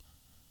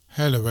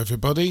Hello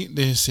everybody,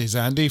 this is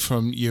Andy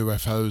from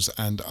UFOs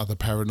and Other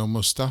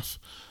Paranormal Stuff.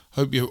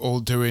 Hope you're all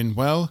doing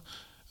well.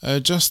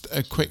 Just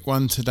a quick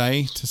one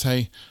today to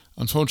say,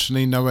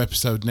 unfortunately no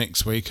episode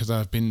next week as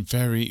I've been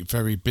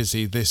very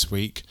busy this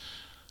week.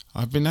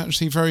 I've been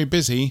actually very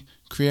busy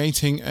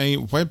creating a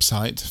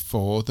website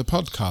for the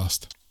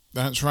podcast.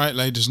 That's right,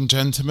 ladies and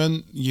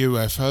gentlemen,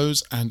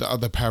 UFOs and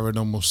Other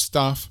Paranormal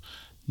Stuff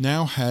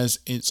now has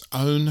its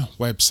own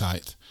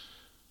website.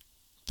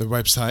 The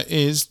website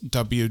is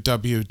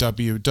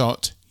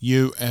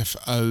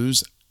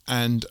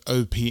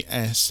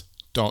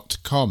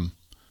www.ufosandops.com.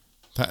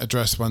 That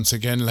address once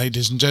again,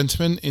 ladies and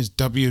gentlemen, is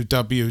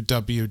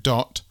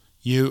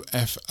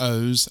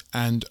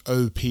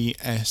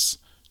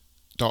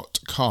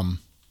www.ufosandops.com.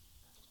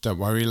 Don't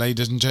worry,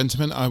 ladies and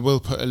gentlemen, I will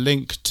put a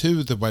link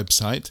to the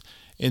website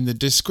in the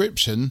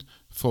description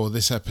for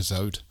this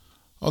episode.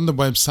 On the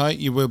website,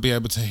 you will be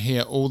able to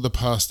hear all the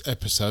past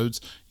episodes.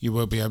 You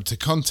will be able to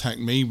contact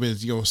me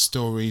with your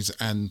stories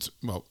and,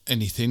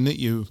 anything that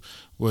you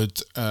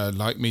would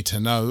like me to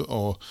know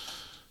or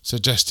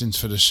suggestions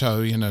for the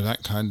show,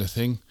 that kind of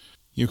thing.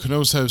 You can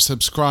also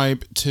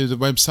subscribe to the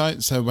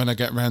website, so when I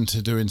get around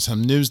to doing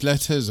some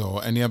newsletters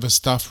or any other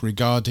stuff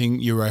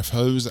regarding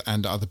UFOs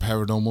and other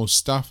paranormal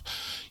stuff,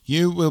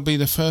 you will be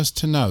the first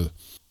to know.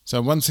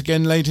 So once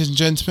again, ladies and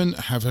gentlemen,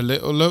 have a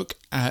little look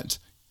at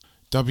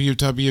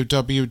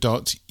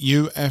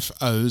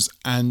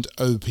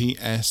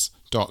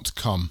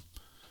www.ufosandops.com.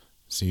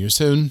 See you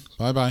soon.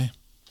 Bye bye.